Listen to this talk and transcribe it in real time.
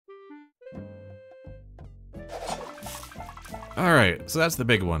Alright, so that's the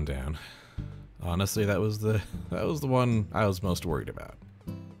big one down. Honestly, that was the one I was most worried about.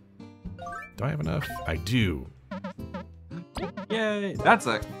 Do I have enough? I do. Yay! That's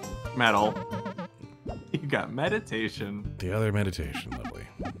a medal. You got meditation. The other meditation, lovely.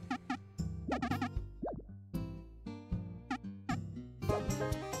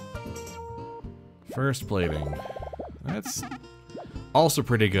 First plating. That's also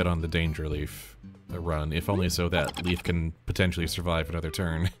pretty good on the danger leaf run, if only so that leaf can potentially survive another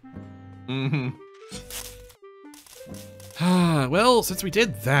turn. Mm-hmm. Well, since we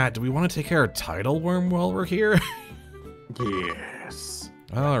did that, do we want to take care of Tidal Worm while we're here? Yes.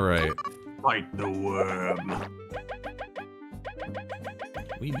 Alright. Fight the worm.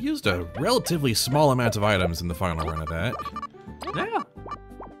 We used a relatively small amount of items in the final run of that. Yeah.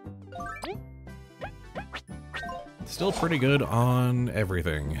 Still pretty good on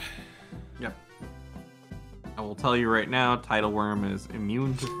everything. Yep. I will tell you right now, Tidal Worm is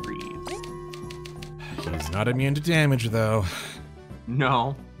immune to freeze. He's not immune to damage, though.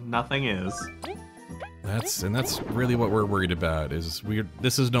 No, nothing is. That's really what we're worried about.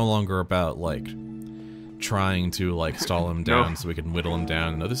 This is no longer about like trying to like stall him down so we can whittle him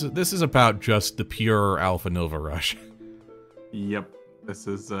down. No, this is about just the pure Alpha Nova rush. Yep. This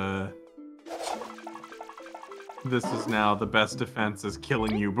is now the best defense is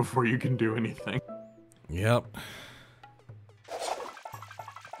killing you before you can do anything. Yep.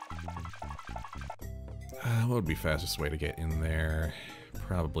 What would be fastest way to get in there?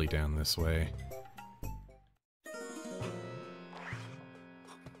 Probably down this way.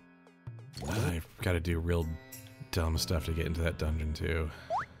 I've got to do real dumb stuff to get into that dungeon too.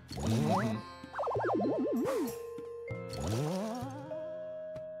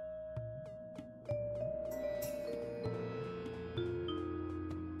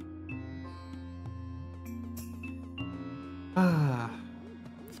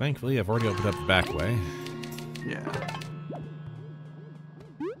 Thankfully, I've already opened up the back way. Yeah.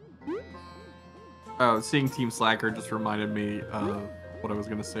 Oh, seeing Team Slacker just reminded me of what I was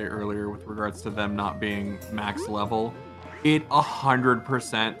going to say earlier with regards to them not being max level. It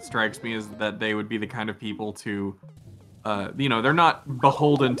 100% strikes me as that they would be the kind of people to, you know, they're not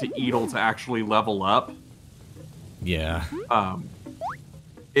beholden to Edel to actually level up. Yeah.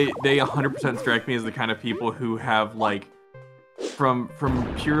 They 100% strike me as the kind of people who have, like, from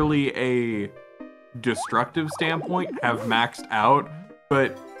purely a destructive standpoint, have maxed out,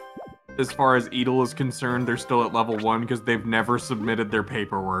 but as far as Edel is concerned, they're still at level 1 because they've never submitted their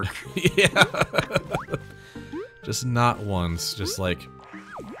paperwork. Yeah. Just not once. Just like...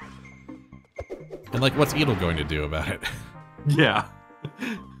 And like, what's Edel going to do about it? Yeah.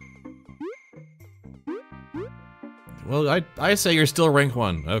 Well, I say you're still rank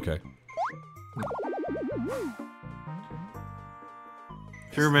 1. Okay.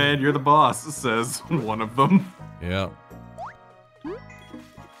 Sure, man, you're the boss, says one of them. Yeah.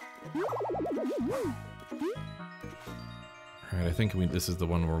 Alright, I think this is the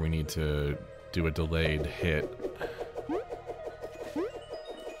one where we need to do a delayed hit.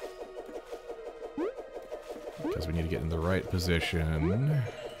 Because we need to get in the right position.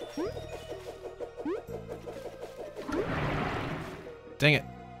 Dang it!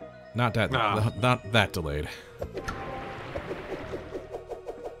 Not that, not that delayed.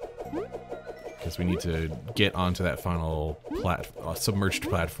 Because we need to get onto that final submerged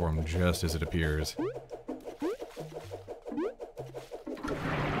platform just as it appears.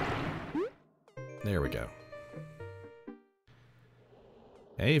 There we go.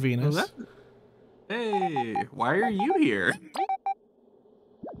 Hey, Venus. Hey, why are you here?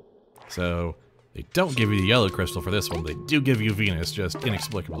 So, they don't give you the yellow crystal for this one, they do give you Venus, just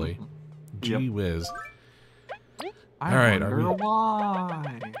inexplicably. Gee whiz. I wonder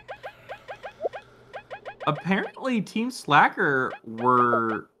why. Apparently, Team Slacker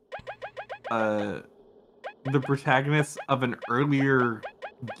were the protagonists of an earlier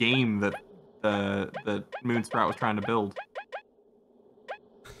game that Moonsprout was trying to build.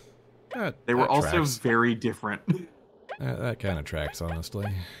 They were also very different. That kind of tracks,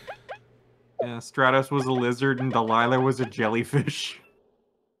 honestly. Yeah, Stratos was a lizard and Delilah was a jellyfish.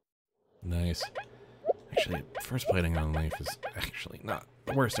 Nice. Actually, first plating on Leaf is actually not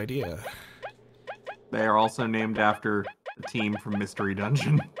the worst idea. They are also named after a team from Mystery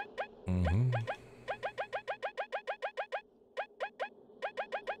Dungeon. Mm-hmm.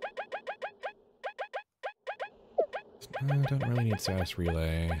 I don't really need SAS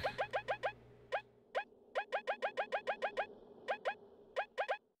Relay.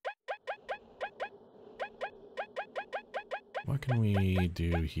 What can we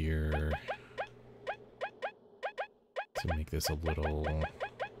do here? To make this a little...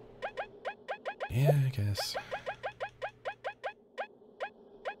 Yeah, I guess.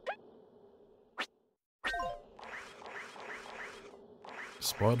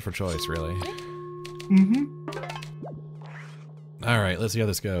 Spoiled for choice, really. Mm-hmm. Alright, let's see how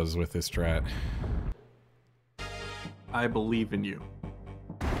this goes with this strat. I believe in you.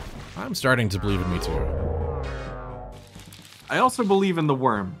 I'm starting to believe in me too. I also believe in the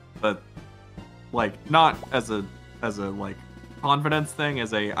worm, but like not as a like confidence thing,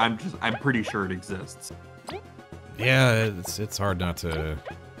 as a I'm pretty sure it exists. Yeah, it's hard not to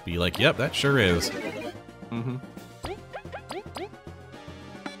be like, yep, that sure is. Mm-hmm.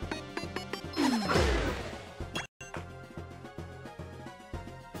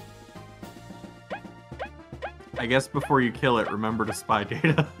 I guess before you kill it, remember to spy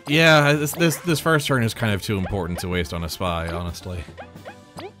data. Yeah, this first turn is kind of too important to waste on a spy, honestly.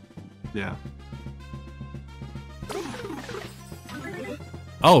 Yeah.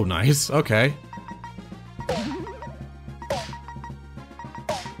 Oh, nice. Okay.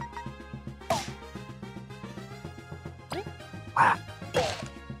 Wow.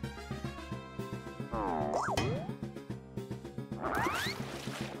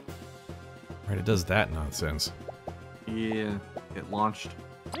 Right, it does that nonsense. Yeah, it launched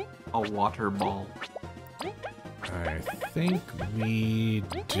a water ball. I think we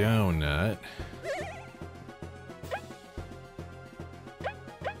donut.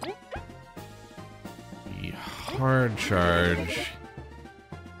 The hard charge.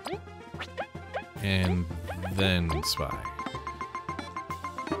 And then spy.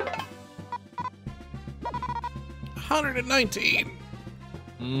 119!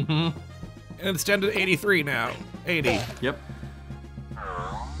 Mm-hmm. And it's down to 83 now. 80. Yep.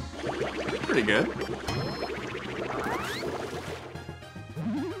 Pretty good.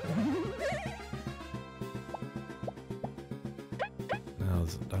 No,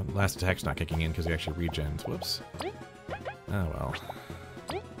 last attack's not kicking in because he actually regens. Whoops. Oh well.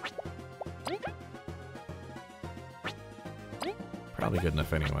 Probably good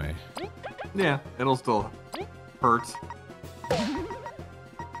enough anyway. Yeah, it'll still hurt.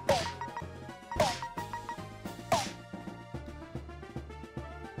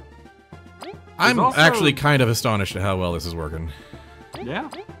 I'm also- actually kind of astonished at how well this is working. Yeah.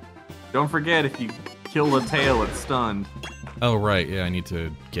 Don't forget, if you kill the tail, it's stunned. Oh, right. Yeah, I need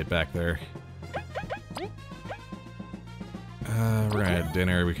to get back there. We're gonna have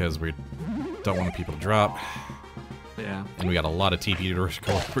dinner because we don't want people to drop. Yeah. And we got a lot of TP to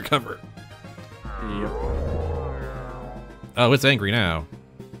recover. Yep. Oh, it's angry now.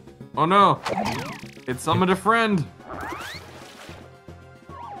 Oh no! It summoned a friend!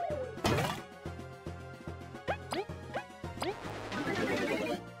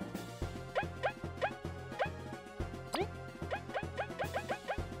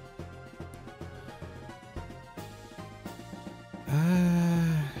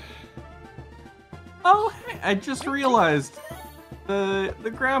 Oh, hey, I just realized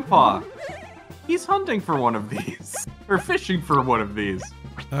the grandpa. He's hunting for one of these. Or fishing for one of these.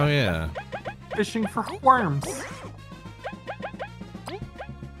 Oh, yeah. Fishing for worms.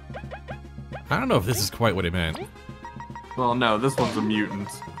 I don't know if this is quite what he meant. Well, no, this one's a mutant.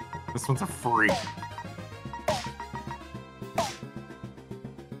 This one's a freak.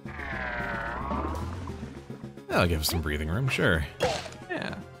 That'll give us some breathing room, sure.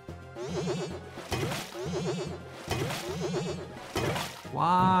 Yeah.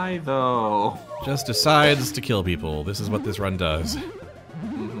 Why, though? Just decides to kill people. This is what this run does.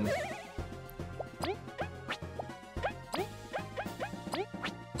 Mhm.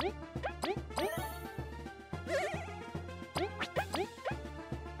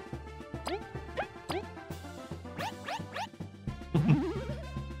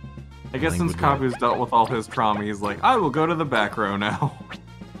 I guess since Language. Kabu's dealt with all his trauma, he's like, I will go to the back row now.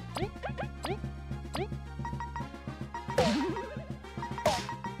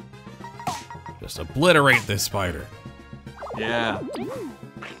 Just obliterate this spider. Yeah.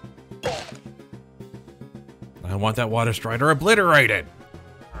 I want that water strider obliterated.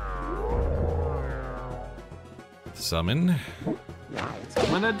 Summon.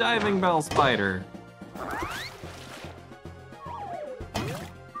 Summon a diving bell spider.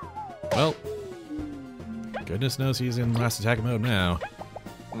 Well, goodness knows he's in last attack mode now.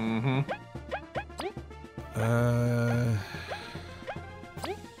 Mm-hmm.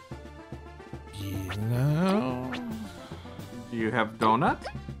 You know, Do you have donut?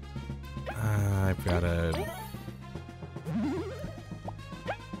 I've got a.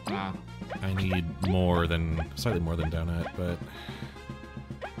 Ah. I need more than slightly more than donut, but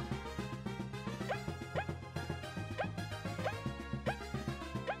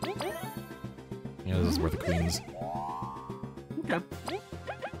Yeah, this is worth the queens. Okay.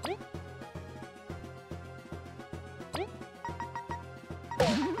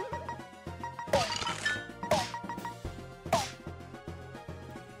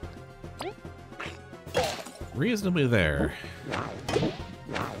 Reasonably there. Take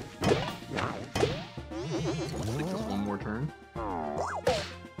this one more turn.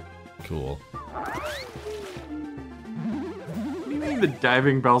 Cool. What do you mean the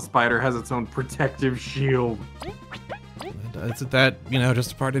diving bell spider has its own protective shield? Isn't that, you know,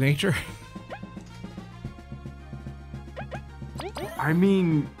 just a part of nature? I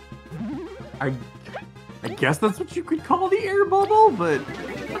mean, I guess that's what you could call the air bubble, but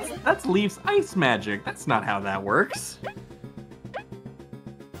that's Leaf's ice magic. That's not how that works.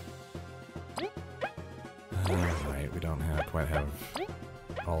 Right, we don't quite have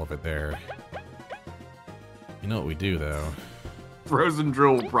all of it there. You know what we do, though? Frozen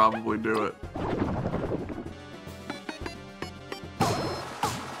Drill will probably do it.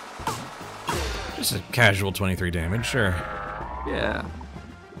 Just a casual 23 damage, sure. Yeah.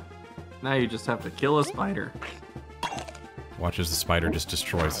 Now you just have to kill a spider. Watch as the spider just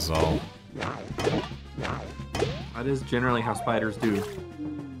destroys us all. That is generally how spiders do.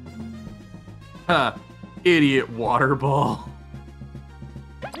 Ha! Idiot water ball.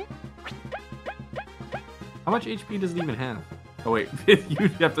 How much HP does it even have? Oh wait,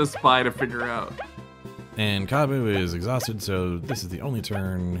 you'd have to spy to figure out. And Kabu is exhausted, so this is the only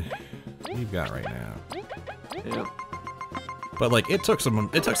turn we've got right now. Yep. But like it took some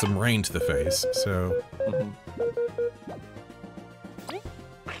rain to the face, so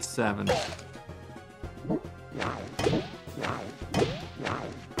 7.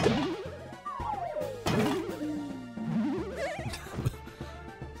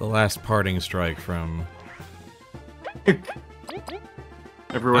 the last parting strike from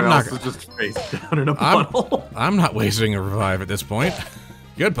Everyone else is just face down in a puddle. I'm not wasting a revive at this point.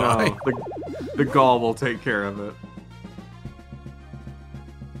 Goodbye. No, the gall will take care of it.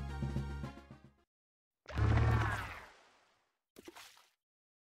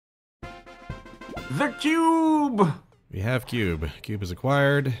 The cube! We have cube. Cube is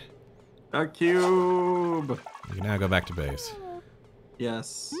acquired. A cube! You can now go back to base.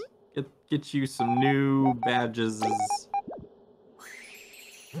 Yes. Get you some new badges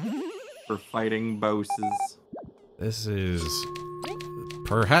for fighting bosses. This is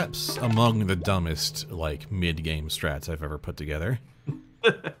perhaps among the dumbest, like, mid-game strats I've ever put together.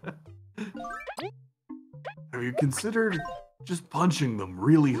 Have you considered just punching them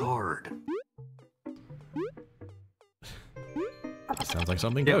really hard? Sounds like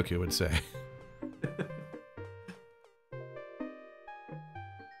something Goku would say.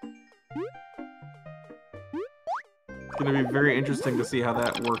 It's gonna be very interesting to see how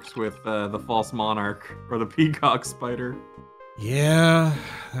that works with the false monarch or the peacock spider. Yeah,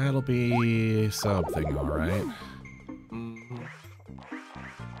 that'll be something, alright. I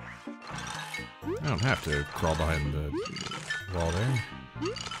don't have to crawl behind the wall there.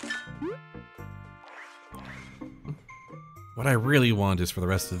 What I really want is for the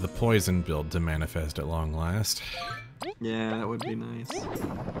rest of the poison build to manifest at long last. Yeah, that would be nice.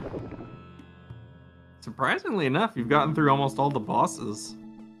 Surprisingly enough, you've gotten through almost all the bosses.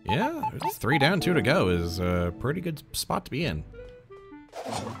 Yeah, it's 3 down, 2 to go is a pretty good spot to be in.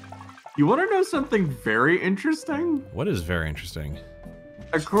 You want to know something very interesting? What is very interesting?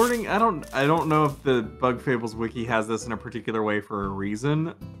 I don't know if the Bug Fables wiki has this in a particular way for a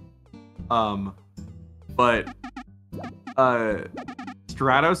reason. But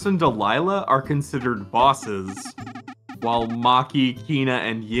Stratos and Delilah are considered bosses, while Maki, Kina,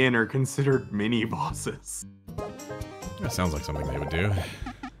 and Yin are considered mini-bosses. That sounds like something they would do.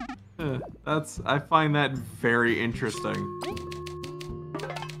 I find that very interesting.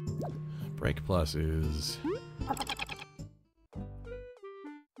 Break Plus is...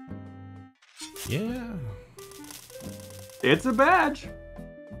 yeah. It's a badge!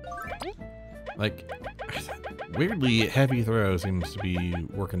 Like, weirdly, Heavy Throw seems to be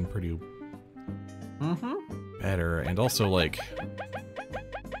working pretty better, and also, like,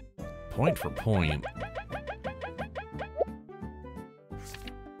 point for point.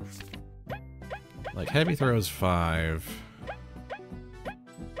 Like, Heavy Throw is 5.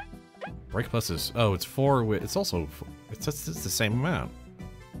 Break Plus is... oh, it's 4 with... it's also... it's the same amount.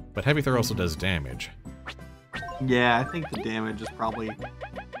 But Heavy Throw also does damage. Yeah, I think the damage is probably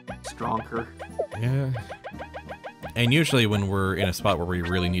stronger. Yeah. And usually when we're in a spot where we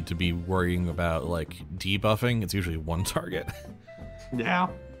really need to be worrying about, like, debuffing, it's usually one target. Yeah.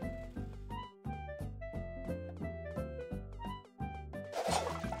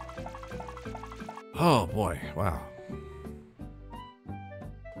 Oh boy, wow.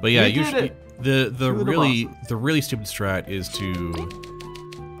 But yeah, We did usually it. the really bosses. the really stupid strat is to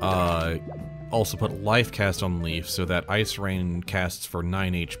also put life cast on Leaf so that Ice Rain casts for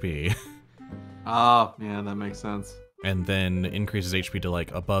 9 HP. Ah, yeah, that makes sense. And then increases HP to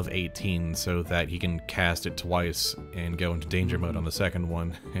like above 18 so that he can cast it twice and go into danger mode on the second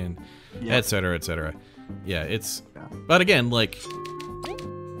one, and Yep. etc, etc. Yeah, it's... Yeah. But again, like...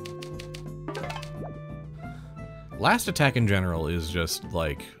 Last Attack in general is just,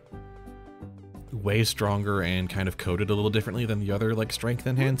 like, way stronger and kind of coded a little differently than the other, like,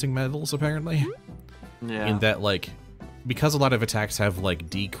 strength-enhancing medals, apparently. Yeah. In that, like, because a lot of attacks have, like,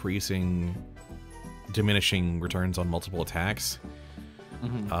 diminishing returns on multiple attacks,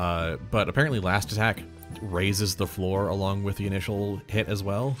 but apparently Last Attack raises the floor along with the initial hit as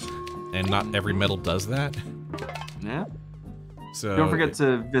well, and not every medal does that. Yeah. So Don't forget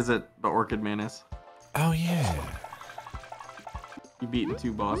to visit the Orchid Manus. Oh yeah. You've beaten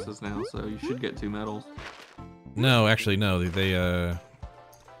 2 bosses now, so you should get 2 medals. No, actually no. They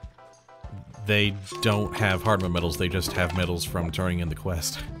don't have hard mode medals. They just have medals from turning in the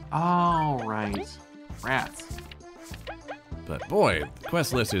quest. Oh, right. Rats. But boy, the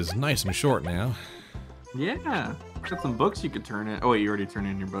quest list is nice and short now. Yeah. Got some books you could turn in. Oh, wait, you already turned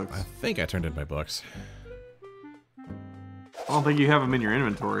in your books. I think I turned in my books. I don't think you have them in your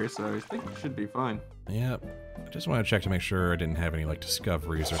inventory, so I think you should be fine. Yep. I just want to check to make sure I didn't have any, like,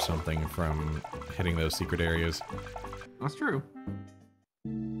 discoveries or something from hitting those secret areas. That's true.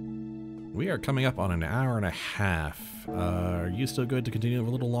 We are coming up on an hour and a half. Are you still good to continue a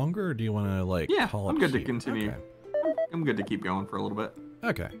little longer, or do you want to, like, Yeah, call I'm it good to here? continue. Okay. I'm good to keep going for a little bit.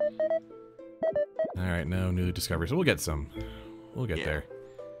 Okay. Alright, no new discoveries. We'll get some. We'll get Yeah. there.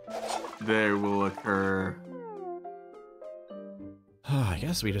 There will occur. I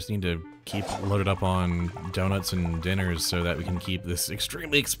guess we just need to keep loaded up on donuts and dinners so that we can keep this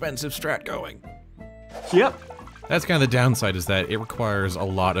extremely expensive strat going. Yep. That's kind of the downside, is that it requires a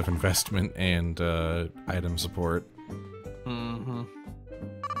lot of investment and item support. Mm-hmm.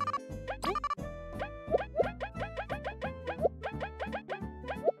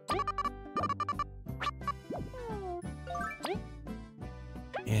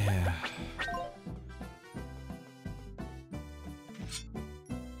 Yeah.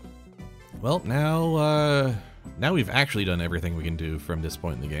 Well, now we've actually done everything we can do from this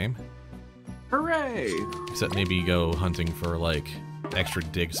point in the game. Hooray! Except maybe go hunting for, like, extra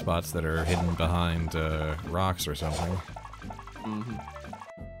dig spots that are hidden behind rocks or something. Mm-hmm.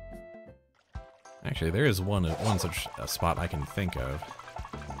 Actually, there is one such spot I can think of.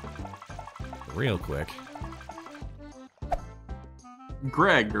 Real quick.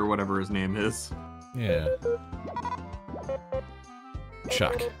 Greg, or whatever his name is. Yeah.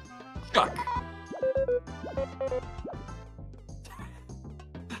 Chuck. Chuck.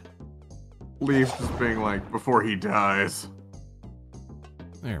 Leaf just being like, before he dies.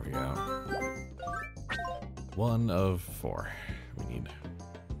 There we go. 1 of 4 we need.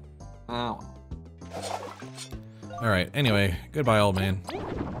 Oh. Alright, anyway, goodbye, old man.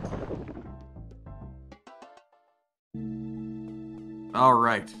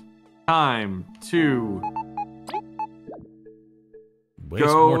 Alright. Time to Waste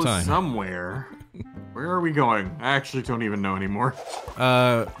go more time. somewhere. Where are we going? I actually don't even know anymore.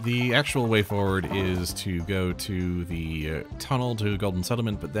 The actual way forward is to go to the tunnel to Golden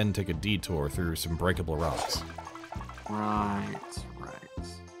Settlement, but then take a detour through some breakable rocks. Right.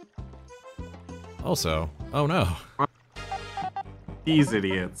 Also, oh no. These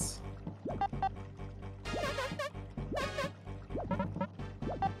idiots.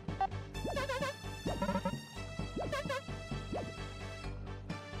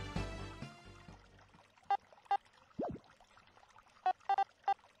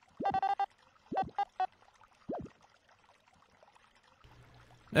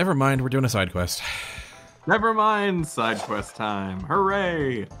 Never mind, we're doing a side quest. Never mind, side quest time.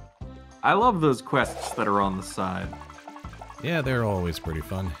 Hooray! I love those quests that are on the side. Yeah, they're always pretty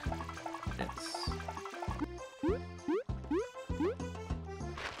fun. Yes.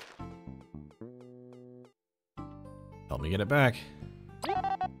 Help me get it back.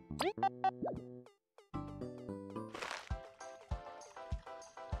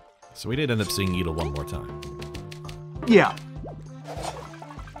 So we did end up seeing Edel one more time. Yeah.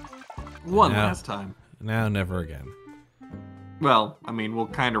 One Now- last time. Now, never again. Well, I mean, we'll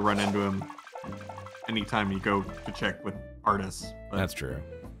kind of run into him anytime you go to check with artists. But That's true.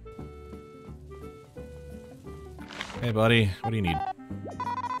 Hey, buddy, what do you need?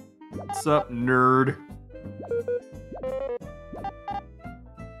 what's up, nerd?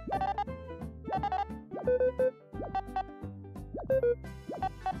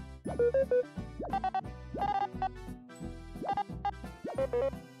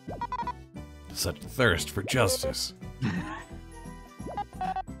 Such thirst for justice.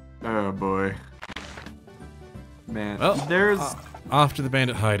 Oh boy. Man, Well, there's... off to the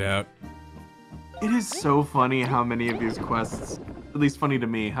bandit hideout. It is so funny how many of these quests, at least funny to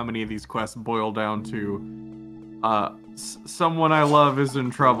me, how many of these quests boil down to, someone I love is in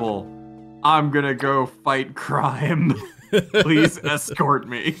trouble. I'm gonna go fight crime. Please escort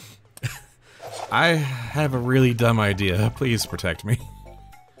me. I have a really dumb idea. Please protect me.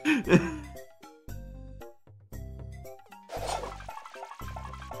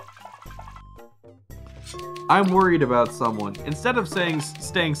 I'm worried about someone. Instead of saying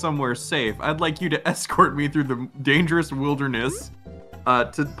staying somewhere safe, I'd like you to escort me through the dangerous wilderness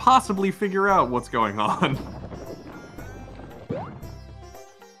to possibly figure out what's going on.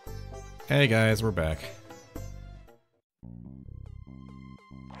 Hey guys, we're back.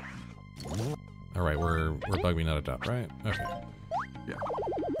 Alright, we're bug me not adopt, right? Okay. Yeah.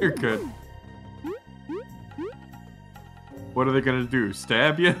 You're good. What are they gonna do?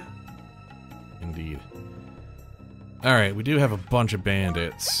 Stab you? Indeed. Alright, we do have a bunch of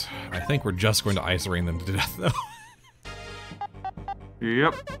bandits. I think we're just going to ice rain them to death, though.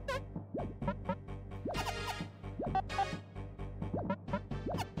 Yep.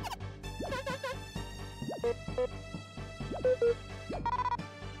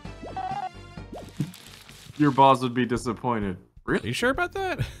 Your boss would be disappointed. Are you sure about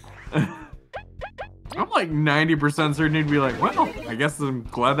that? I'm like 90% certain he'd be like, well, I guess I'm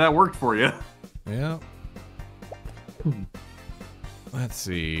glad that worked for you. Yeah. Let's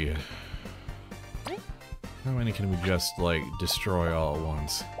see. How many can we just, like, destroy all at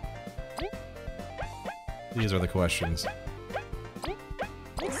once? These are the questions.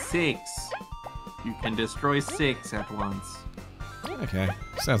 6. You can destroy 6 at once. Okay,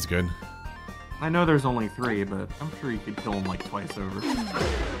 sounds good. I know there's only 3, but I'm sure you could kill them like twice over.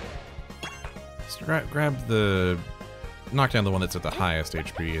 Just grab the... knock down the one that's at the highest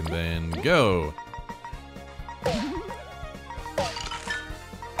HP, and then go!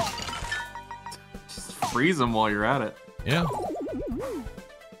 Just freeze them while you're at it. Yeah.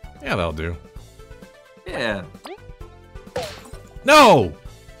 Yeah, that'll do. Yeah. No!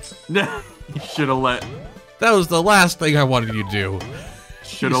 You should have let... That was the last thing I wanted you to do.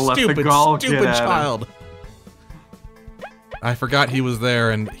 Should have let the gall get Stupid at child. I forgot he was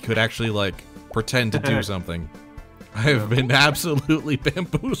there and he could actually, like, pretend to do something. I have been absolutely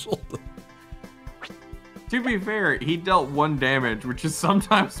bamboozled. To be fair, he dealt 1 damage, which is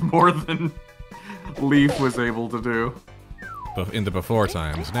sometimes more than Leaf was able to do. In the before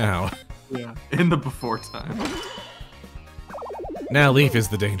times, now. Yeah. In the before time. Now Leaf is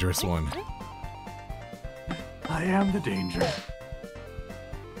the dangerous one. I am the danger.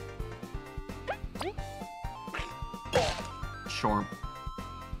 Shorm.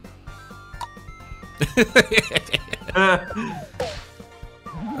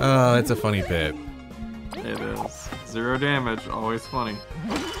 Oh, it's a funny bit. It is. 0 damage, always funny.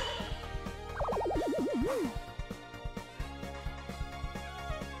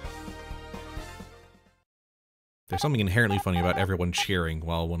 There's something inherently funny about everyone cheering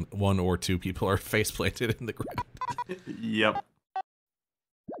while one or two people are face planted in the ground. Yep.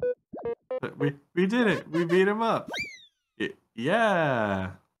 We did it. We beat him up.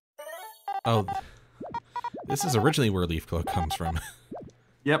 Yeah. Oh, this is originally where Leaf Glow comes from.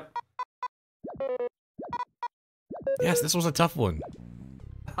 Yep. Yes, this was a tough one.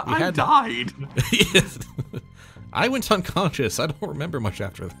 I died. Yes. I went unconscious. I don't remember much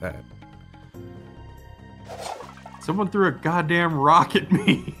after that. Someone threw a goddamn rock at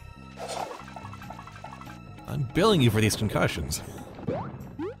me. I'm billing you for these concussions.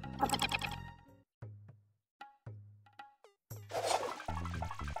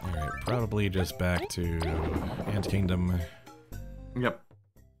 Alright, probably just back to Ant Kingdom. Yep.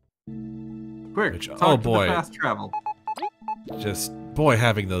 Quick, Which, talk oh to boy. the fast travel. Just, boy,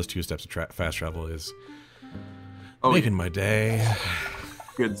 having those 2 steps of fast travel is making my day.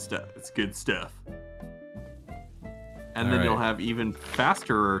 Good stuff. It's good stuff. And then Alright. you'll have even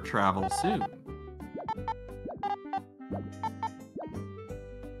faster travel soon.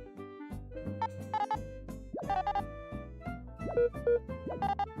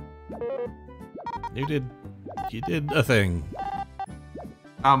 You did a thing.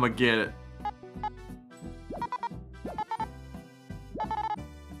 I'ma get it.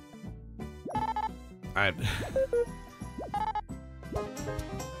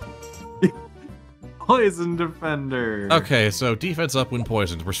 Poison Defender. Okay, so defense up when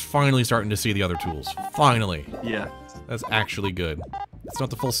poisoned. We're finally starting to see the other tools. Finally. Yeah. That's actually good. It's not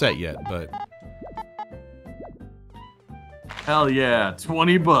the full set yet, but... Hell yeah,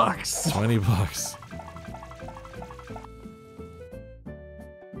 $20. 20 bucks.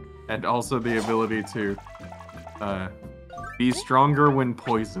 And also the ability to be stronger when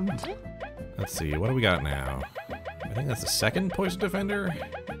poisoned. Let's see, what do we got now? I think that's the second poison defender?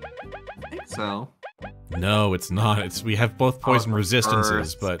 I think so. No, it's not. We have both poison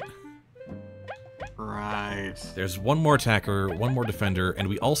resistances, but right. there's one more attacker, one more defender, and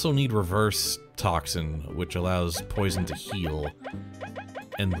we also need reverse toxin, which allows poison to heal.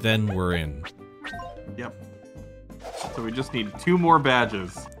 And then we're in. Yep. So we just need 2 more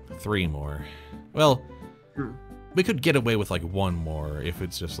badges. 3 more. Well, we could get away with like 1 more if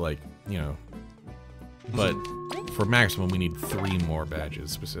it's just like, you know. But for maximum, we need 3 more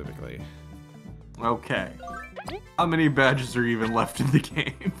badges specifically. Okay. How many badges are even left in the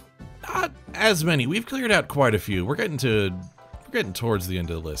game? Not as many. We've cleared out quite a few. We're getting towards the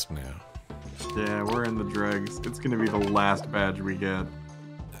end of the list now. Yeah, we're in the dregs. It's gonna be the last badge we get.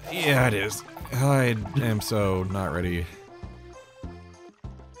 Yeah, it is. I am so not ready.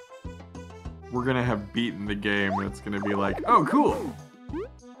 We're gonna have beaten the game, and it's gonna be like, oh, cool.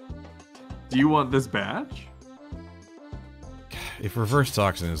 Do you want this badge? If reverse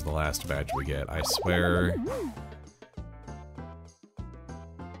toxin is the last badge we get, I swear.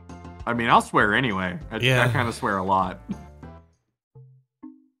 I mean, I'll swear anyway. I kind of swear a lot.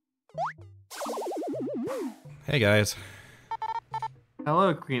 Hey guys.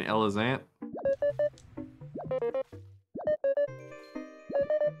 Hello, Queen Elizant.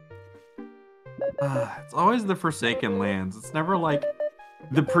 It's always the Forsaken Lands. It's never like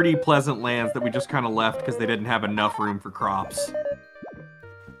the pretty pleasant lands that we just kind of left because they didn't have enough room for crops.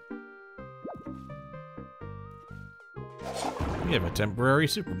 We have a temporary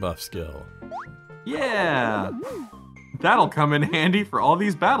super buff skill. Yeah! That'll come in handy for all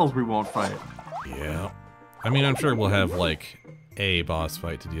these battles we won't fight. Yeah. I mean, I'm sure we'll have, like, a boss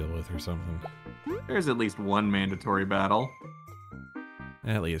fight to deal with or something. There's at least one mandatory battle.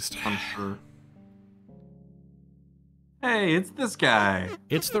 At least. I'm sure. Hey, it's this guy.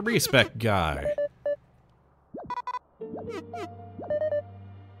 It's the respec guy.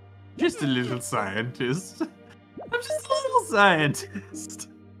 Just a little scientist. I'm just a little scientist.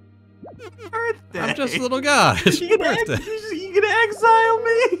 Birthday. I'm just a little guy. It's your birthday. You gonna exile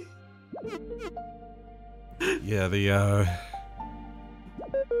me? Yeah, the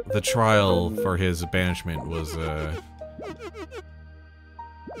trial for his banishment was,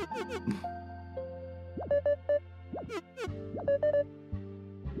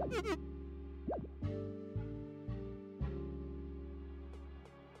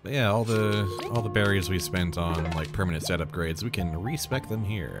 But yeah, all the berries we spent on like permanent set upgrades, we can respec them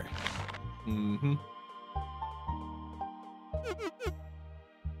here. Mm-hmm.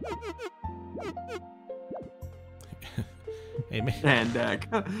 Hey, man. And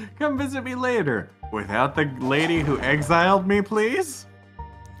come visit me later. Without the lady who exiled me, please.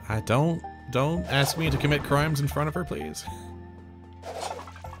 Don't ask me to commit crimes in front of her, please.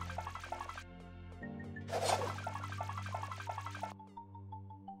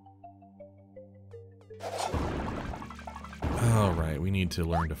 Alright, we need to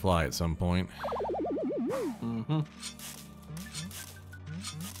learn to fly at some point. Mm-hmm.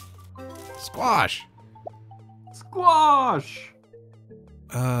 Squash! Squash!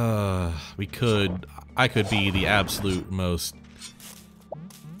 I could be the absolute most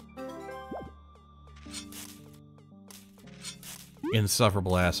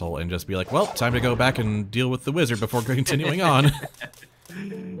insufferable asshole and just be like, well, time to go back and deal with the wizard before continuing on.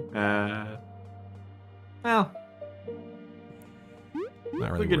 Well,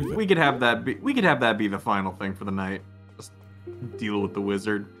 not really worth it. we could have that be the final thing for the night. Just deal with the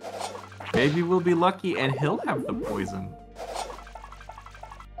wizard. Maybe we'll be lucky and he'll have the poison.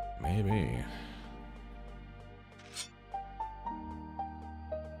 Maybe.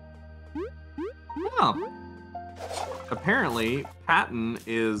 Oh. Apparently, Patton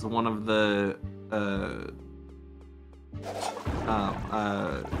is one of the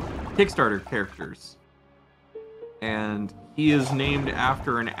Kickstarter characters, and he is named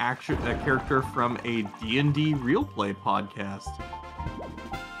after a character from a D&D real play podcast.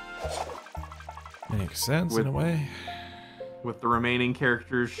 Makes sense in a way. With the remaining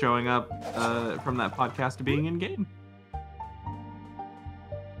characters showing up from that podcast being in game.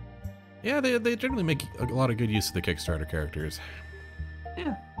 Yeah, they generally make a lot of good use of the Kickstarter characters.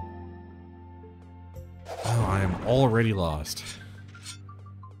 Yeah. Oh, I am already lost.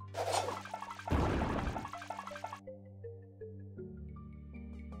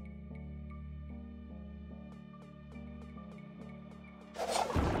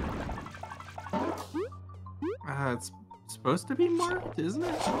 It's supposed to be marked, isn't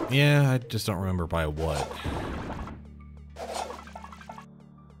it? Yeah, I just don't remember by what.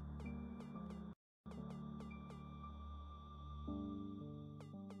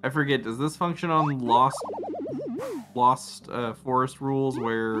 I forget, does this function on Lost Forest rules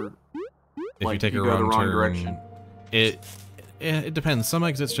where If like, you take you a go the wrong wrong turn, direction? it depends. Some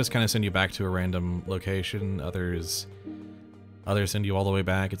exits just kind of send you back to a random location. Others send you all the way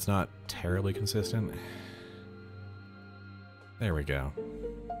back. It's not terribly consistent. There we go.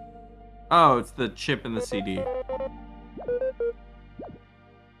 Oh, it's the chip in the CD.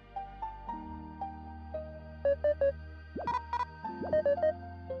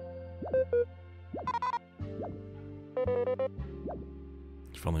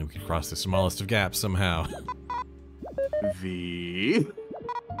 If only we could cross the smallest of gaps somehow. V.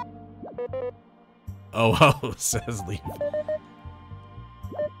 Oh, says Leaf.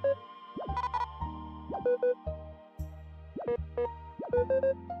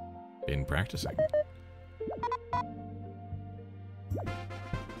 Been practicing.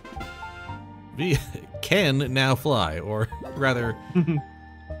 V can now fly, or rather,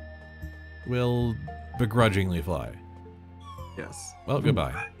 will begrudgingly fly. Yes. Well,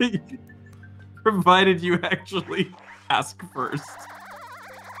 goodbye. Provided you actually ask first.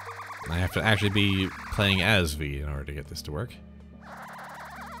 I have to actually be playing as V in order to get this to work.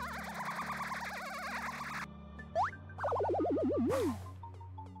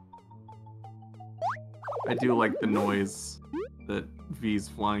 I do like the noise that V's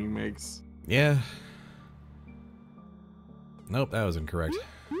flying makes. Yeah. Nope, that was incorrect.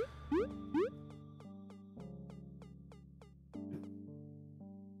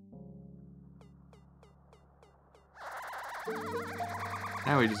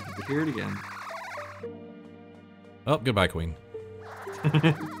 Now we just get to hear it again. Oh, goodbye, Queen.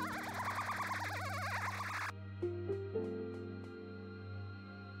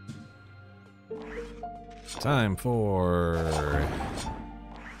 Time for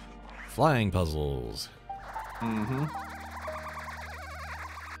flying puzzles. Mm-hmm.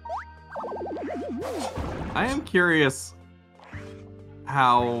 I am curious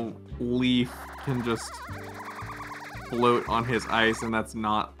how Leaf can just float on his ice and that's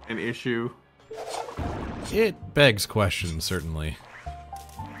not an issue. It begs questions, certainly.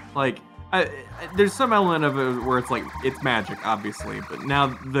 Like, there's some element of it where it's like, it's magic, obviously, but now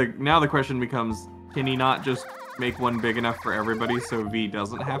the question becomes, can he not just make one big enough for everybody so V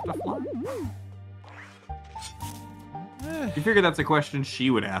doesn't have to fly? You figure that's a question she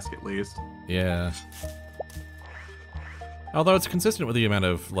would ask at least. Yeah. Although it's consistent with the amount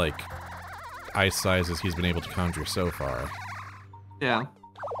of, like, ice sizes he's been able to conjure so far. Yeah.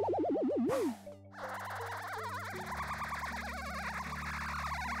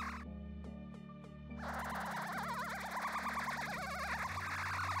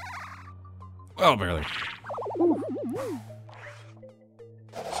 Oh, barely.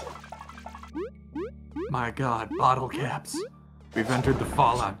 My god, bottle caps. We've entered the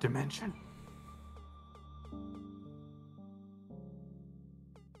Fallout dimension.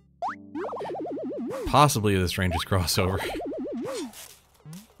 Possibly the strangest crossover.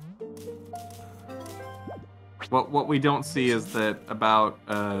 What we don't see is that about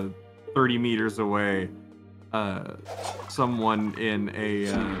 30 meters away, someone in a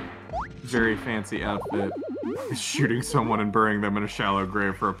very fancy outfit is shooting someone and burying them in a shallow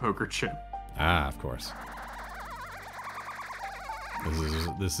grave for a poker chip. Ah, of course.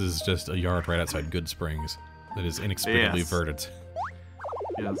 This is just a yard right outside Good Springs that is inexplicably Yes. verdant.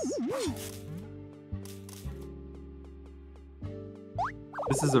 Yes.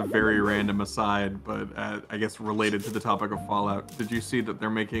 This is a very random aside, but I guess related to the topic of Fallout. Did you see that they're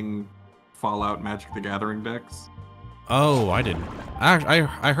making Fallout Magic the Gathering decks? Oh, I didn't.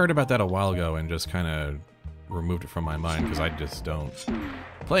 I heard about that a while ago and just kind of removed it from my mind because I just don't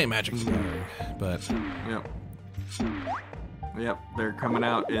play Magic the Gathering. But Yep. Yep, they're coming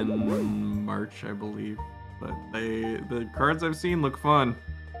out in March, I believe. But the cards I've seen look fun.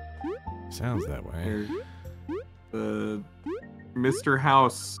 sounds that way. The Mr.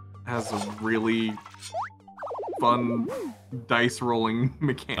 House has a really fun dice rolling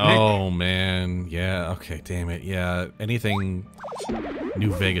mechanic. Oh man, yeah. Okay, damn it. Yeah, anything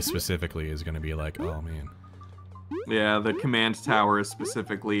New Vegas specifically is gonna be like, oh man. Yeah, the command tower is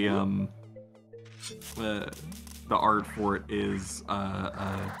specifically the art for it is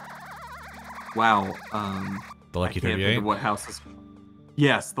wow. The Lucky I can't think 38. of what house is.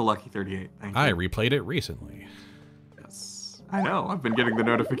 Yes, the Lucky 38. Thank you. I replayed it recently. Yes. I know. I've been getting the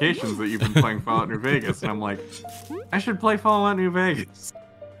notifications that you've been playing Fallout New Vegas, and I'm like, I should play Fallout New Vegas.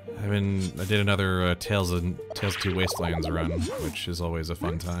 I did another Tales of Two Wastelands run, which is always a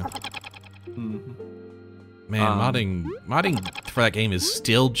fun time. Mm-hmm. Man, modding for that game is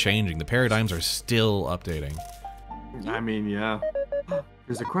still changing. The paradigms are still updating. I mean, yeah.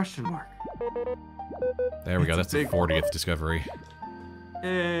 There's a question mark. There we go. That's the 40th discovery.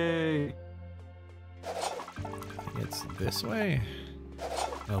 Yay! It's this way.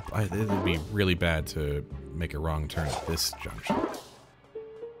 Oh, it would be really bad to make a wrong turn at this junction.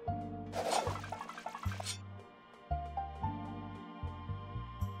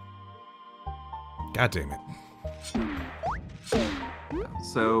 God damn it.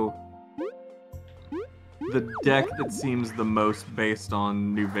 So, the deck that seems the most based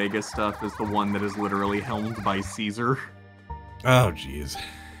on New Vegas stuff is the one that is literally helmed by Caesar. Oh, jeez.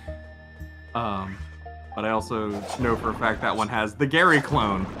 But I also know for a fact that one has the Gary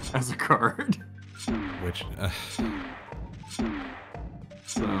clone as a card. Which,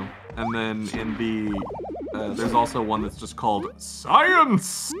 So, and then in the, there's also one that's just called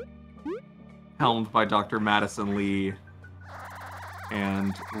Science! Helmed by Dr. Madison Lee.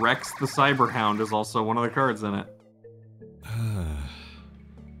 And Rex the Cyberhound is also one of the cards in it.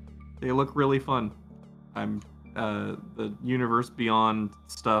 They look really fun. The Universe Beyond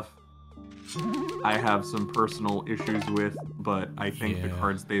stuff I have some personal issues with, but I think the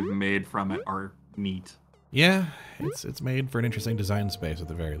cards they've made from it are neat. Yeah, it's made for an interesting design space at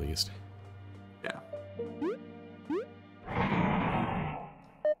the very least. Yeah.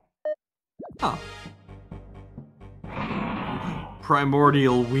 Huh.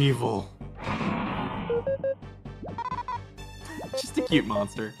 Primordial Weevil. Just a cute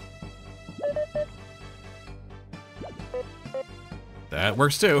monster. That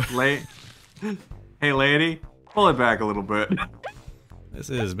works too. Hey lady, pull it back a little bit. This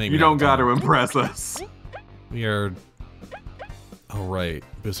is maybe you don't got to impress us. We are... Oh, right.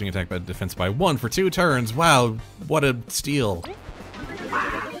 Boosting attack by defense by 1 for 2 turns. Wow, what a steal.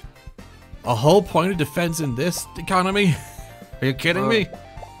 A whole point of defense in this economy? Are you kidding me?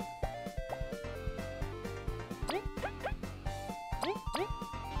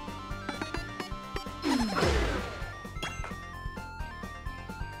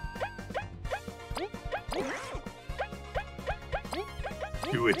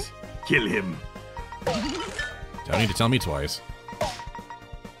 Do it. Kill him. Don't need to tell me twice.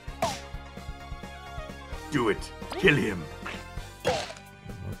 Do it. Kill him.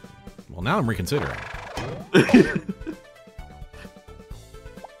 Well, now I'm reconsidering.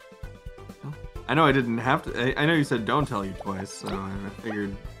 I know I didn't have to. I know you said don't tell you twice, so I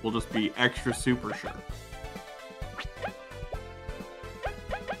figured we'll just be extra super sure.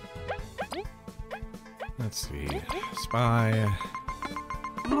 Let's see. Spy.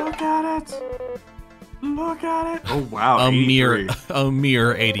 Look at it. Look at it. Oh wow. A 83.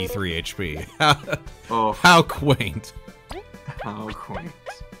 mere 83 HP. Oh, How quaint. how quaint.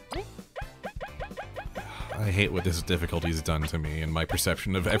 I hate what this difficulty's done to me and my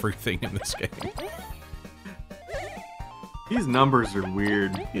perception of everything in this game. These numbers are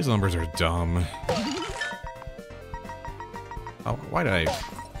weird. These numbers are dumb. Oh, why did I...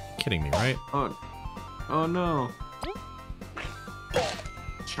 Kidding me, right? Oh no.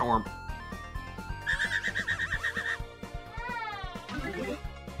 Chomp.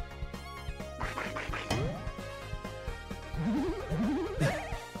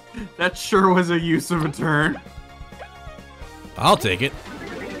 That sure was a use of a turn. I'll take it.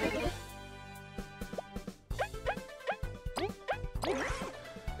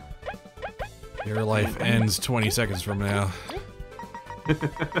 Your life ends 20 seconds from now.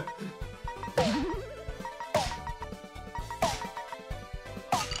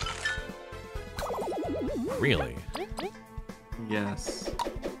 Really? Yes.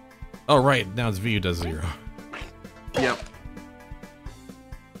 Oh, right. Now its VU does 0. Yep.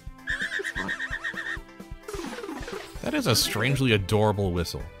 That is a strangely adorable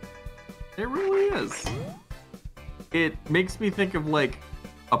whistle. It really is. It makes me think of like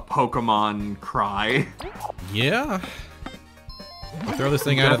a Pokemon cry. Yeah. You throw this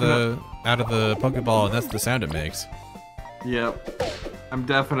thing out of the Pokeball, and that's the sound it makes. Yep. I'm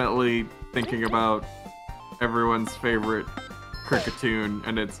definitely thinking about everyone's favorite Cricketune,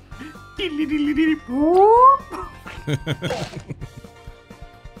 and it's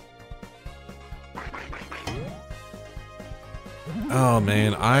Oh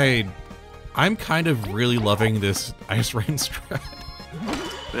man, I'm kind of really loving this Ice Rain strat.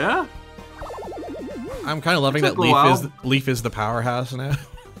 Yeah? I'm kind of loving that Leaf is the powerhouse now.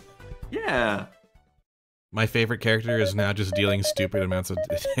 Yeah. My favorite character is now just dealing stupid amounts of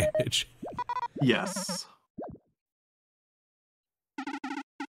damage. Yes.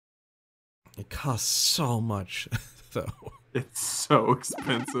 It costs so much, though. It's so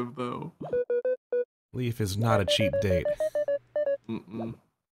expensive, though. Leaf is not a cheap date. Mm-mm.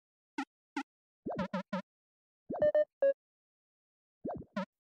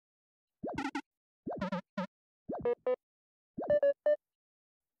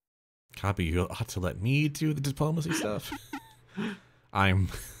 Copy, you ought to let me do the diplomacy stuff.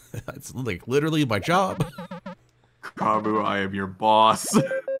 It's like literally my job. Kabu, I am your boss.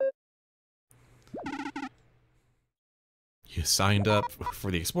 You signed up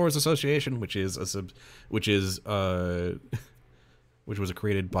for the Explorers Association, which was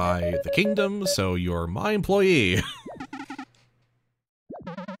created by the kingdom, so you're my employee.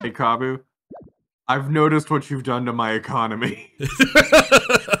 Hey, Kabu, I've noticed what you've done to my economy.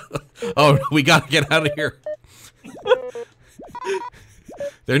 Oh, we gotta get out of here.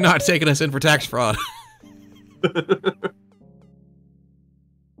 They're not taking us in for tax fraud.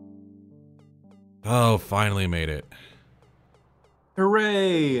 Oh, finally made it.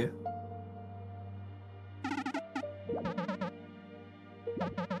 Hooray!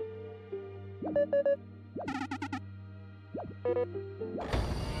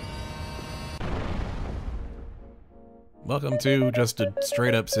 Welcome to just a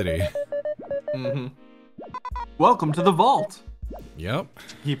straight up city. Mm-hmm. Welcome to the vault. Yep.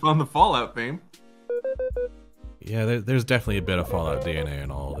 Keep on the Fallout theme. Yeah, there's definitely a bit of Fallout DNA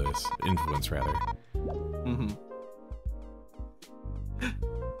in all this. Influence, rather. Mm-hmm.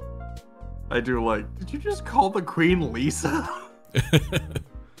 I do like, did you just call the Queen Lisa?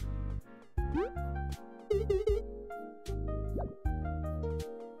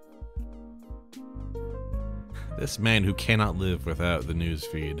 This man who cannot live without the news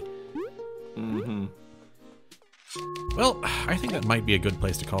feed. Mm-hmm. Well, I think that might be a good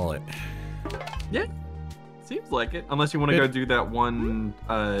place to call it. Yeah, seems like it. Unless you want to go do that one,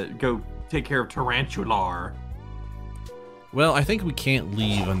 go take care of Tarantular. Well, I think we can't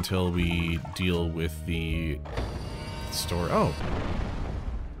leave until we deal with the store. Oh.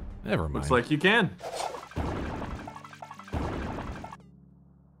 Never mind. Looks like you can.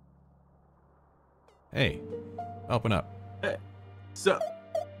 Hey, open up. Hey, so...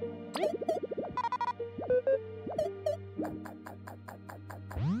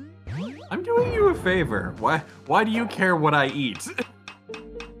 I'm doing you a favor. Why do you care what I eat?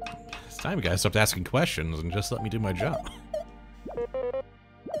 It's time you guys stopped asking questions and just let me do my job.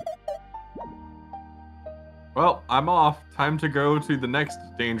 Well, I'm off. Time to go to the next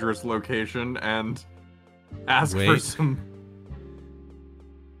dangerous location and ask for some...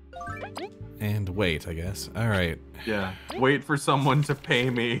 And wait, I guess. Alright. Yeah, wait for someone to pay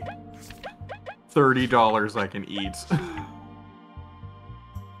me $30 I can eat.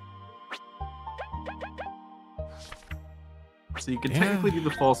 So you can technically do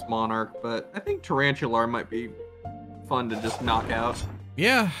the False Monarch, but I think Tarantular might be fun to just knock out.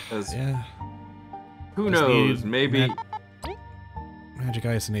 Yeah. Yeah. Who knows? Maybe. Magic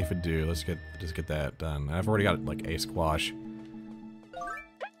Ice and Aphid do. Let's just get that done. I've already got like a squash.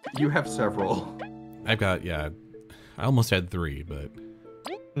 You have several. I've got, yeah. I almost had 3, but.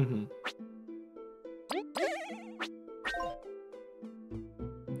 Mm-hmm.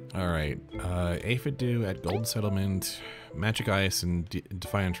 Alright. Aphid do at Gold Settlement, Magic Ice and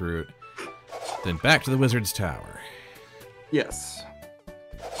Defiant Root. Then back to the Wizard's Tower. Yes.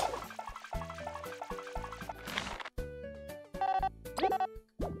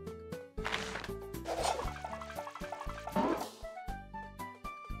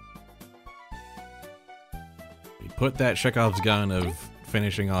 Put that Chekhov's gun of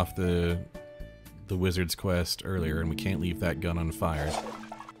finishing off the wizard's quest earlier, and we can't leave that gun unfired.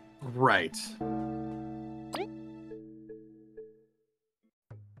 Right.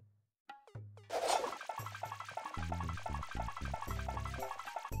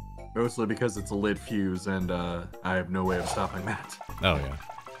 Mostly because it's a lit fuse, and I have no way of stopping that. Oh yeah.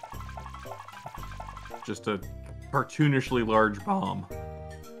 Just a cartoonishly large bomb.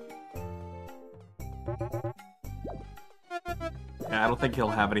 Yeah, I don't think he'll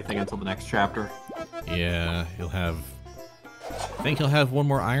have anything until the next chapter. Yeah, he'll have... I think he'll have one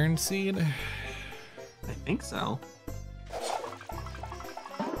more Iron Seed? I think so.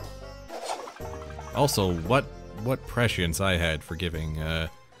 Also, what prescience I had for giving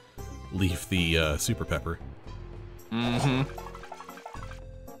Leaf the Super Pepper. Mm-hmm.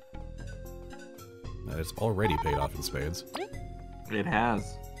 That has already paid off in spades. It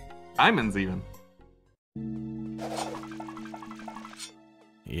has. Diamonds, even.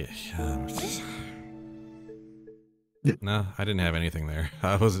 Yeah. No, I didn't have anything there.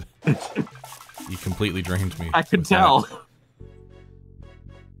 I was... You completely drained me. I could tell.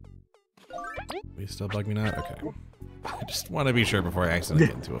 You still bug me not? Okay. I just want to be sure before I accidentally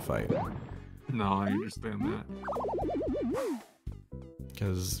get into a fight. No, I understand that.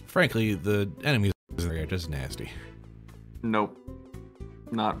 Because, frankly, the enemies are just nasty. Nope.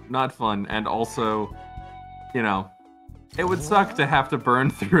 Not fun. And also, you know, it would suck to have to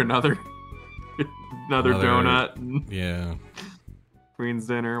burn through another donut. Yeah. Queen's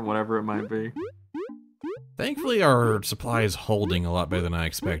dinner, whatever it might be. Thankfully, our supply is holding a lot better than I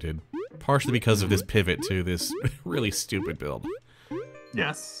expected. Partially because of this pivot to this really stupid build.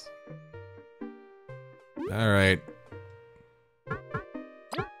 Yes. Alright.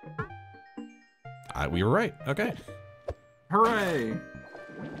 We were right. Okay. Hooray!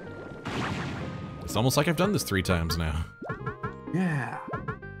 It's almost like I've done this 3 times now. Yeah.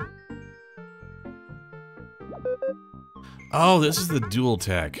 Oh, this is the dual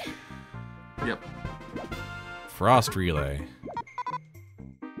tech. Yep. Frost relay.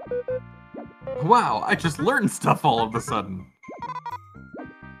 Wow, I just learned stuff all of a sudden.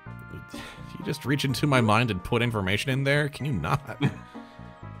 You just reach into my mind and put information in there? Can you not?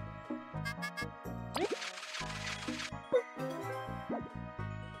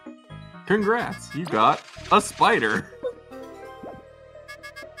 Congrats, you got a spider.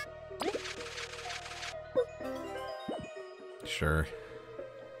 Sure.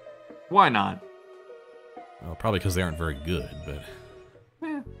 Why not? Well, probably because they aren't very good, but...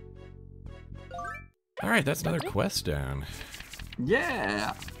 Eh. Alright, that's another quest down.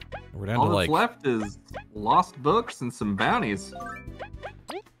 Yeah. We're down All to, that's left is lost books and some bounties.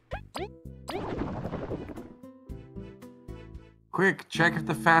 Quick, check if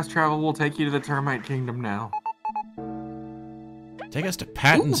the fast travel will take you to the Termite Kingdom now. Take us to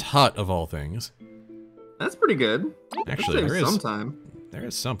Patton's Hut, of all things. That's pretty good. Actually, there is... sometime. There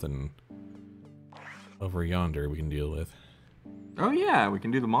is something over yonder we can deal with. Oh yeah, we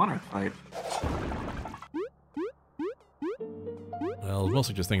can do the Monarch fight. Well, I was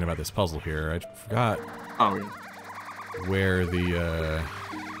mostly just thinking about this puzzle here. I forgot Oh yeah. where the,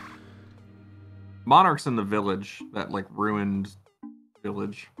 Monarch's in the village, that like ruined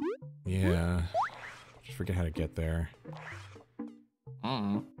village. Yeah. Just forget how to get there.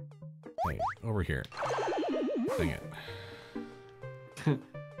 Mm. Hey, over here. Dang it.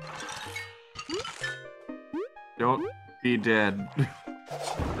 Don't be dead.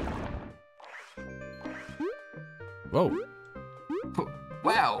 Whoa.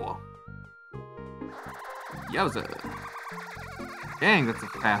 Wow. Yowza. Dang, that's a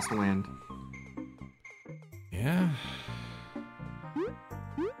fast wind. Yeah.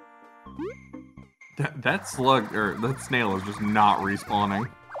 That slug, or that snail is just not respawning.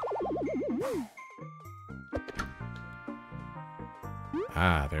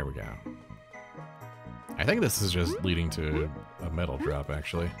 Ah, there we go. I think this is just leading to a metal drop,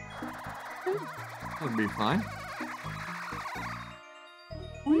 actually. That'd be fine.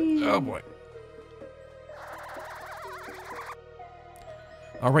 Oh boy.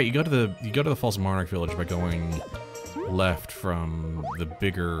 All right, you go to the False Monarch village by going left from the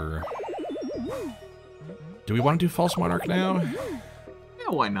bigger. Do we want to do False Monarch now? Yeah,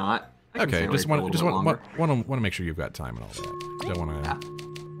 why not? Okay, just want to make sure you've got time and all that. Don't want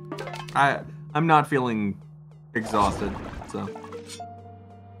to. Yeah. I'm not feeling exhausted, so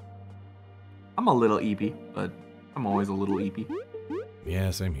I'm a little eepy, but I'm always a little eepy.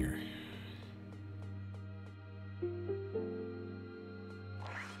 Yeah, same here.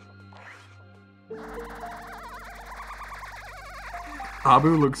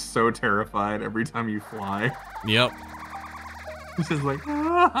 Abu looks so terrified every time you fly. Yep. He's just like,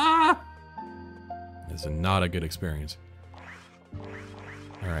 ah! It's not a good experience.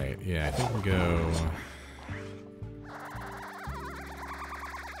 Alright, yeah, I think we go...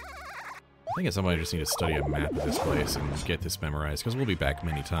 I think at some point I just need to study a map of this place and get this memorized, because we'll be back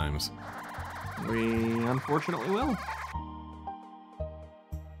many times. We unfortunately will.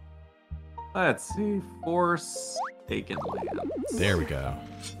 Let's see. Forsaken Lands. There we go.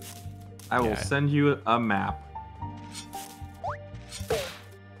 I will send you a map.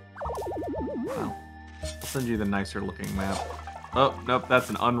 Oh. I'll send you the nicer looking map. Oh, nope, that's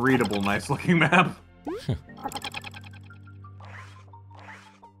an unreadable nice looking map.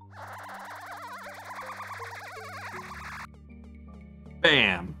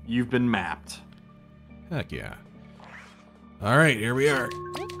 Bam! You've been mapped. Heck yeah. Alright, here we are.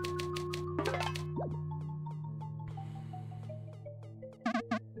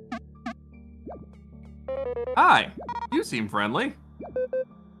 Hi! You seem friendly.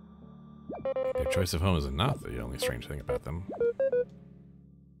 Their choice of home is not the only strange thing about them.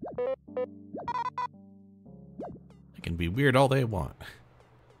 They can be weird all they want.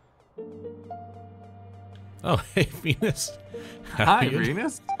 Oh, hey, Venus. Hi,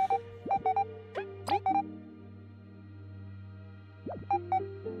 Venus.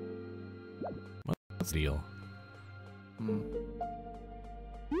 What's the deal?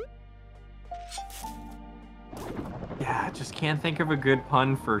 Yeah, I just can't think of a good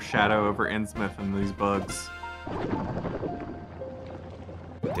pun for Shadow over Innsmouth and these bugs.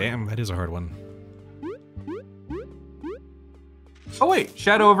 Damn, that is a hard one. Oh wait,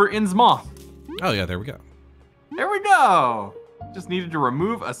 Shadow over Innsmouth. Oh yeah, there we go. There we go. Just needed to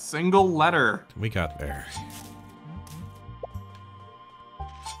remove a single letter. We got there.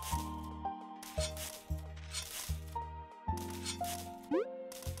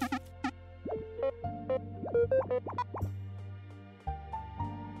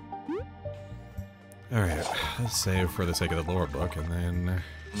 Alright, let's save for the sake of the lore book, and then...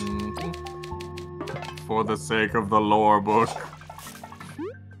 For the sake of the lore book.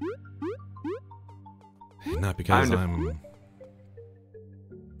 Not because I'm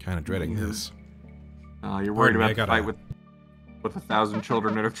kind of dreading this. You're worried about the fight with 1,000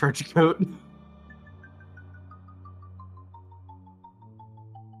 children in a trench coat?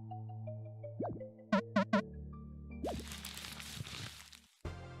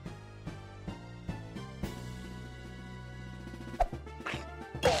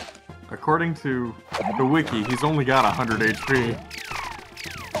 According to the wiki, he's only got 100 HP.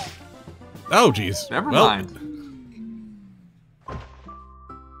 Oh, jeez. Never mind.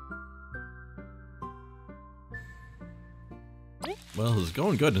 Well, it was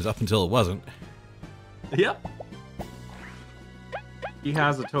going good up until it wasn't. Yep. He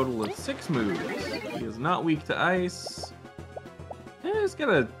has a total of 6 moves. He is not weak to ice. He's got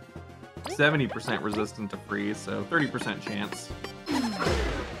a 70% resistant to freeze, so 30% chance.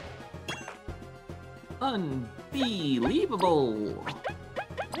 Unbelievable!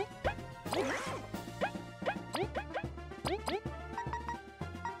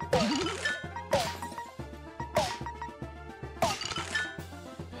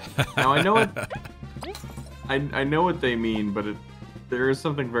 Now I know what I know what they mean, but there is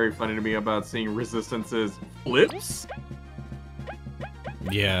something very funny to me about seeing resistances flips.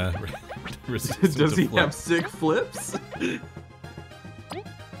 Yeah. Does he have sick flips?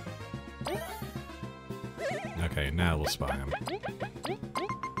 Okay, now we'll spy him.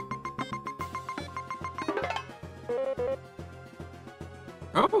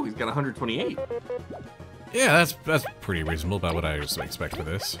 Oh, he's got 128. Yeah, that's pretty reasonable about what I expect for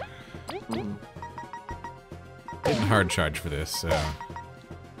this. Getting hard charge for this, so...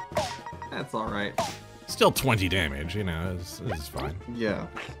 That's alright. Still 20 damage, you know, this is fine. Yeah.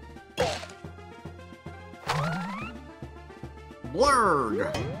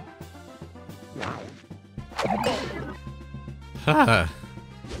 Blurg! Haha.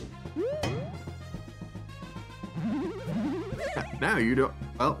 Now you don't...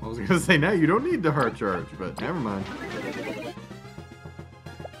 Well, I was gonna say now you don't need the hard charge, but never mind.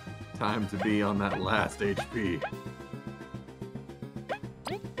 Time to be on that last HP.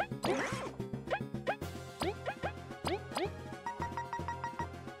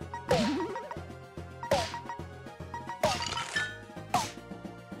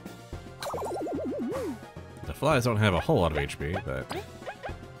 The flies don't have a whole lot of HP, but...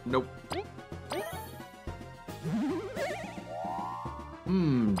 Nope.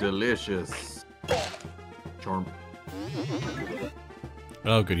 Delicious. Charm.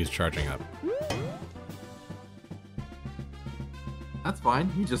 Oh, good, he's charging up. That's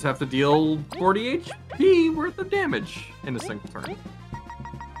fine. You just have to deal 40 HP worth of damage in a single turn.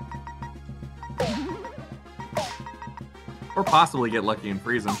 Or possibly get lucky and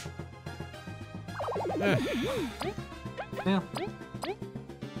freeze him. Yeah.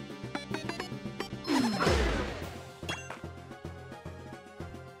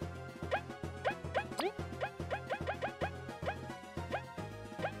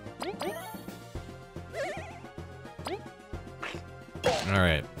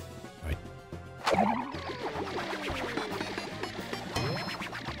 Alright.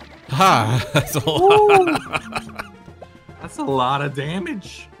 Ha! That's a lot. That's a lot of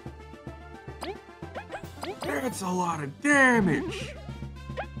damage. That's a lot of damage.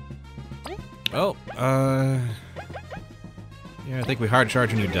 Oh, yeah, I think we hard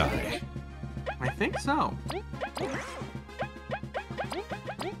charge and you die. I think so.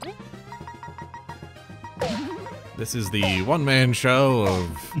 This is the one-man show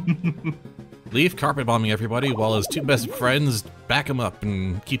of Leaf carpet bombing everybody while his two best friends back him up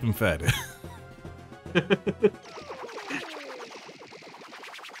and keep him fed.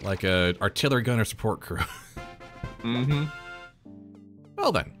 Like a artillery gunner support crew. Mm-hmm.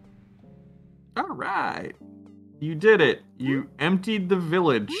 Well then. All right. You did it. You emptied the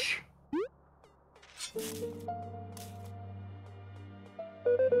village.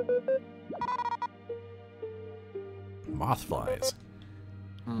 Moth flies.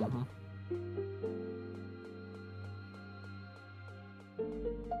 Mm-hmm.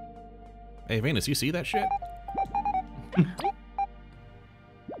 Hey, Venus, you see that shit?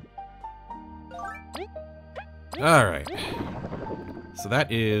 Alright. So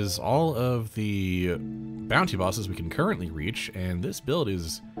that is all of the bounty bosses we can currently reach, and this build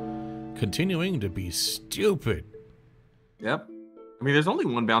is continuing to be stupid. Yep. I mean, there's only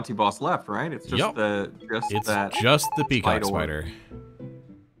one bounty boss left, right? It's just just the peacock spider.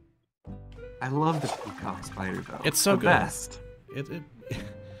 I love the peacock spider though. It's so the good. Best.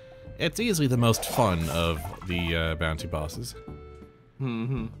 It's easily the most fun of the bounty bosses.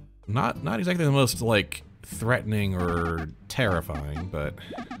 Mm-hmm. Not exactly the most like threatening or terrifying, but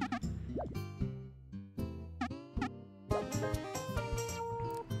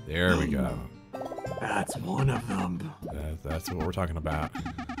there we go. That's one of them. That's what we're talking about.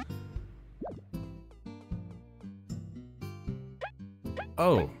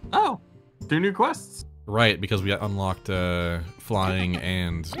 Oh. 2 new quests. Right, because we unlocked flying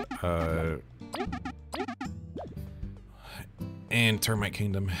and Termite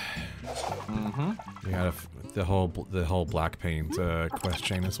Kingdom. Mm-hmm. We got the whole Black Paint quest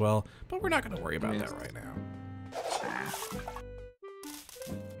chain as well, but we're not going to worry about that right now.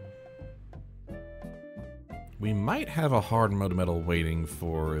 We might have a hard mode medal waiting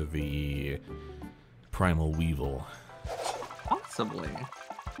for the Primal Weevil. Possibly.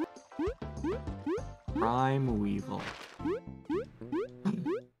 Prime Weevil.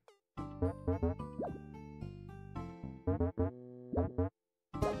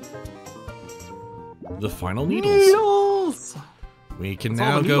 The final needles. Needles! We can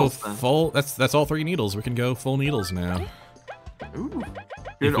now go full. That's all 3 needles. We can go full needles now. Ooh.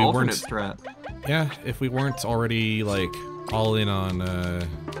 Good alternate strat. Yeah, if we weren't already like all in on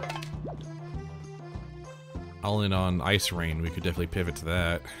Ice Rain, we could definitely pivot to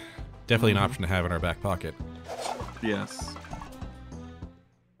that. Definitely an option to have in our back pocket. Yes.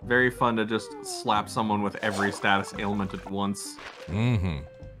 Very fun to just slap someone with every status ailment at once. Mm-hmm.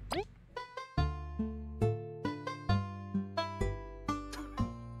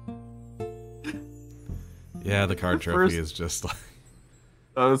 Yeah, the card trophy is just like...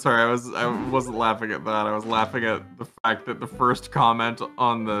 Oh, sorry, I wasn't laughing at that. I was laughing at the fact that the first comment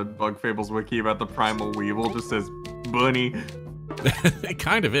on the Bug Fables wiki about the Primal Weevil just says, bunny. It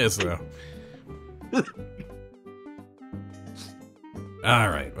kind of is, though.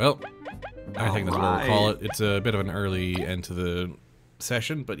 Alright, well, I think that's what we'll call it. It's a bit of an early end to the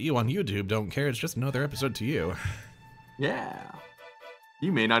session, but you on YouTube don't care. It's just another episode to you. Yeah.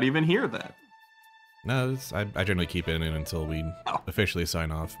 You may not even hear that. No, I generally keep it in until we officially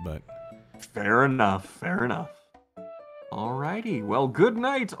sign off, but... Fair enough, fair enough. Alrighty, well, good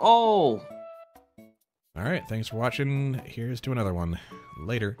night, all! Alright, thanks for watching. Here's to another one.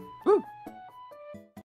 Later. Woo.